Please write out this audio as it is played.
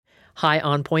Hi,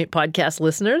 On Point podcast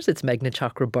listeners. It's Meghna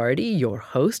Chakrabarti, your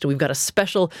host. We've got a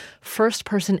special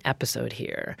first-person episode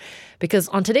here because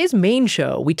on today's main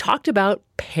show, we talked about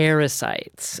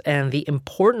parasites and the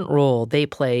important role they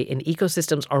play in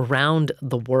ecosystems around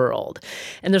the world.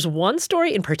 And there's one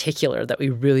story in particular that we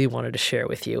really wanted to share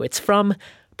with you. It's from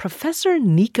Professor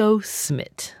Nico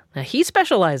Smit. Now, he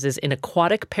specializes in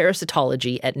aquatic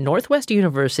parasitology at Northwestern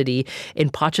University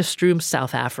in Potchefstroom,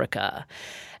 South Africa.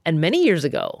 And many years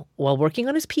ago, while working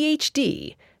on his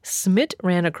Ph.D., Smit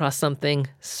ran across something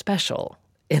special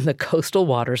in the coastal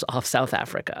waters off South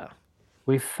Africa.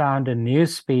 We found a new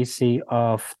species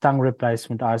of tongue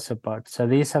replacement isopods. So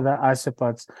these are the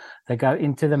isopods that go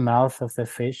into the mouth of the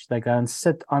fish. They go and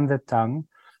sit on the tongue.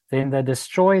 Then they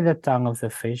destroy the tongue of the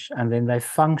fish, and then they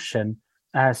function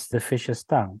as the fish's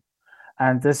tongue.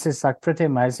 And this is pretty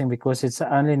amazing because it's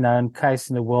the only known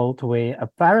case in the world where a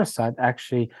parasite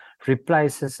actually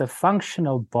replaces a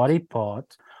functional body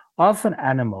part of an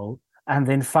animal and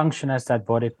then function as that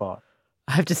body part.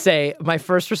 I have to say, my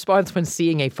first response when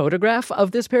seeing a photograph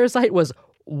of this parasite was,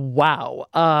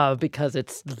 wow, because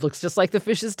it looks just like the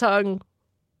fish's tongue,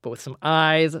 but with some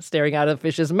eyes staring out of the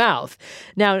fish's mouth.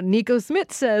 Now, Nico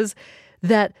Smit says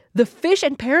that the fish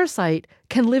and parasite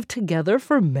can live together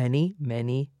for many,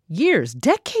 many years,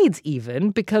 decades even,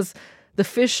 because the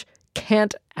fish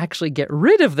can't actually get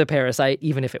rid of the parasite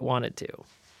even if it wanted to.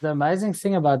 The amazing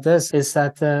thing about this is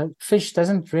that the fish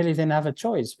doesn't really then have a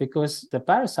choice because the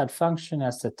parasite functions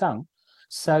as the tongue.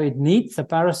 So it needs the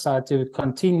parasite to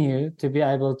continue to be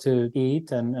able to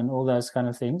eat and all those kind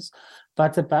of things.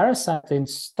 But the parasite then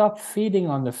stops feeding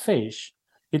on the fish.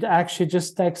 It actually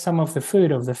just takes some of the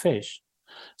food of the fish.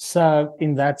 So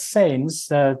in that sense,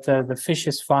 the fish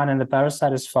is fine and the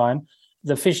parasite is fine.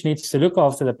 The fish needs to look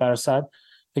after the parasite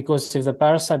because if the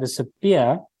parasite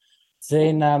disappears,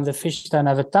 then the fish don't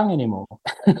have a tongue anymore.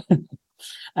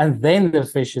 And then the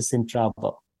fish is in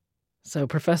trouble. So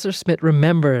Professor Smit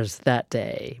remembers that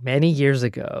day many years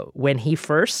ago when he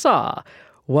first saw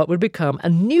what would become a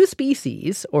new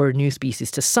species, or new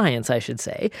species to science, I should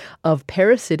say, of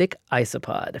parasitic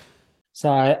isopod. So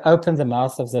I opened the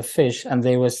mouth of the fish and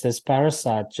there was this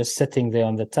parasite just sitting there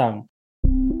on the tongue.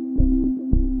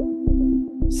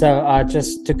 So I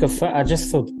just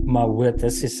thought, my word,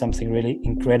 this is something really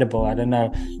incredible. I don't know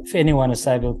if anyone was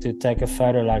able to take a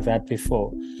photo like that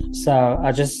before. So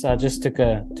I just took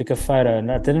a photo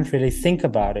and I didn't really think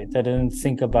about it. I didn't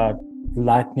think about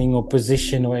lighting or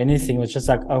position or anything. It was just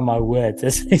like, oh my word,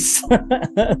 this is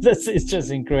this is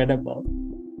just incredible.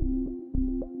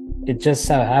 It just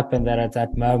so happened that at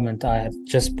that moment, I had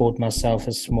just bought myself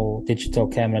a small digital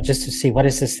camera just to see what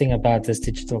is this thing about these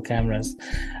digital cameras.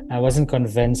 I wasn't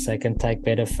convinced I can take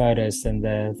better photos than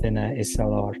a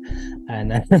SLR.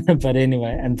 And but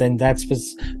anyway, and then that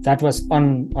was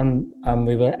on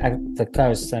we were at the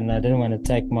coast and I didn't want to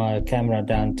take my camera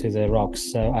down to the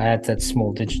rocks. So I had that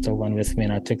small digital one with me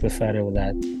and I took the photo of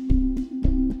that.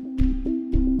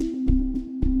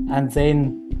 And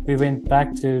then we went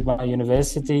back to my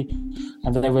university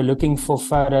and they were looking for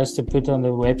photos to put on the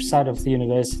website of the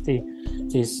university,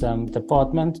 this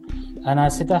department. And I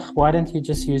said, why don't you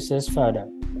just use this photo?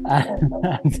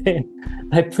 And then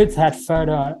I put that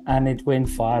photo and it went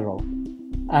viral.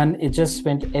 And it just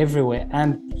went everywhere.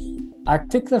 And I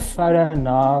took the photo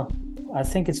now, I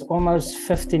think it's almost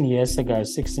 16 years ago.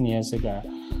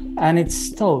 And it's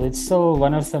still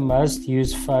one of the most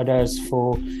used photos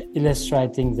for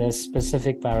illustrating this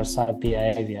specific parasite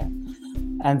behavior.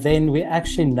 And then we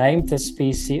actually named the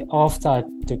species after I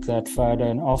took that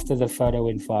photo and after the photo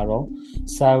went viral.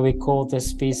 So we called the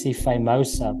species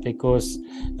Famosa because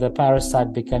the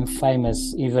parasite became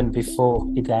famous even before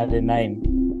it had a name.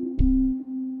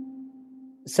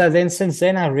 So then since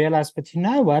then I realized, but you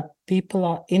know what? People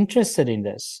are interested in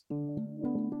this.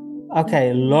 Okay,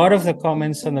 a lot of the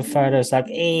comments on the photos like,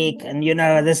 eek, and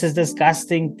this is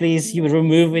disgusting, please, you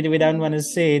remove it, we don't want to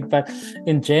see it. But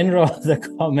in general, the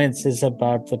comments is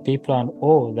about the people on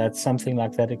awe that something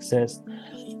like that exists.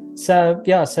 So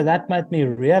that made me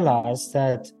realize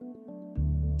that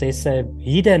there's a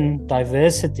hidden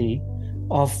diversity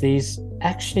of these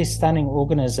actually stunning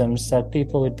organisms that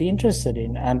people would be interested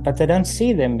in, but they don't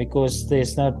see them because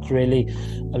there's not really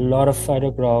a lot of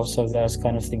photographs of those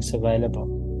kind of things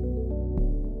available.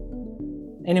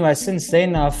 Anyway, since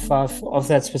then, of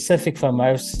that specific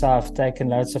Famosa, I've taken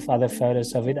loads of other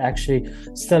photos of it actually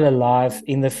still alive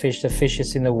in the fish. The fish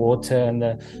is in the water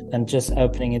and just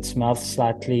opening its mouth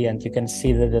slightly, and you can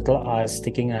see the little eyes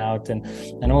sticking out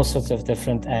and all sorts of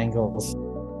different angles.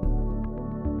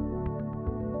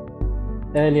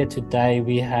 Earlier today,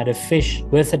 we had a fish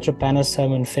with a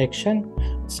trypanosome infection.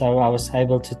 So I was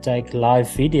able to take live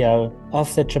video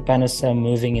of the trypanosome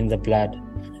moving in the blood,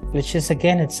 which is,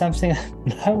 again, it's something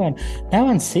no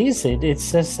one sees it.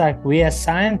 It's just like we as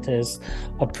scientists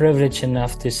are privileged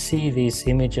enough to see these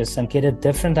images and get a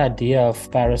different idea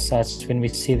of parasites when we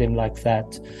see them like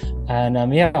that. And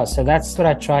so that's what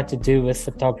I try to do with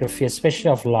photography,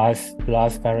 especially of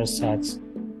live parasites.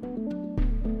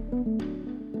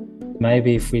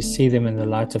 Maybe if we see them in the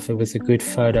light of it with a good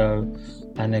photo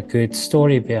and a good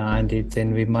story behind it,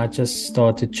 then we might just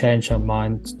start to change our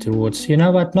mind towards, you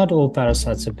know what, not all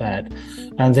parasites are bad.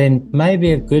 And then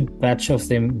maybe a good batch of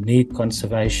them need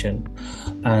conservation.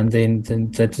 And then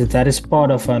that is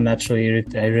part of our natural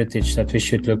heritage that we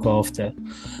should look after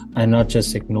and not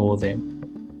just ignore them.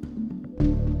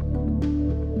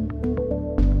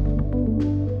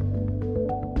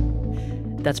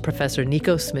 That's Professor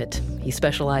Nico Smit. He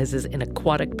specializes in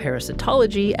aquatic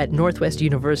parasitology at Northwestern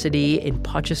University in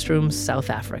Potchefstroom, South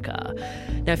Africa.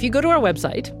 Now, if you go to our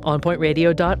website,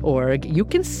 onpointradio.org, you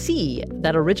can see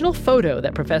that original photo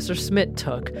that Professor Smit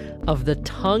took of the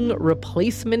tongue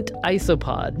replacement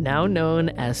isopod, now known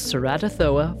as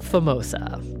Ceratothoa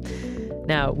famosa.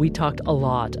 Now, we talked a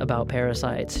lot about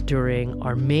parasites during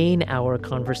our main hour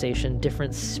conversation,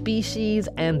 different species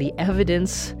and the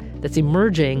evidence that's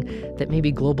emerging that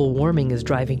maybe global warming is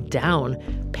driving down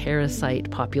parasite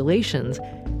populations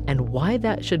and why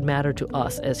that should matter to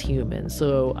us as humans.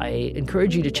 So I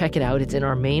encourage you to check it out. It's in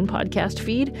our main podcast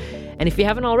feed. And if you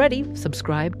haven't already,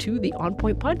 subscribe to the On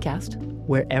Point podcast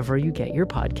wherever you get your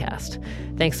podcast.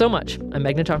 Thanks so much. I'm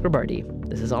Meghna Chakrabarti.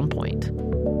 This is On Point.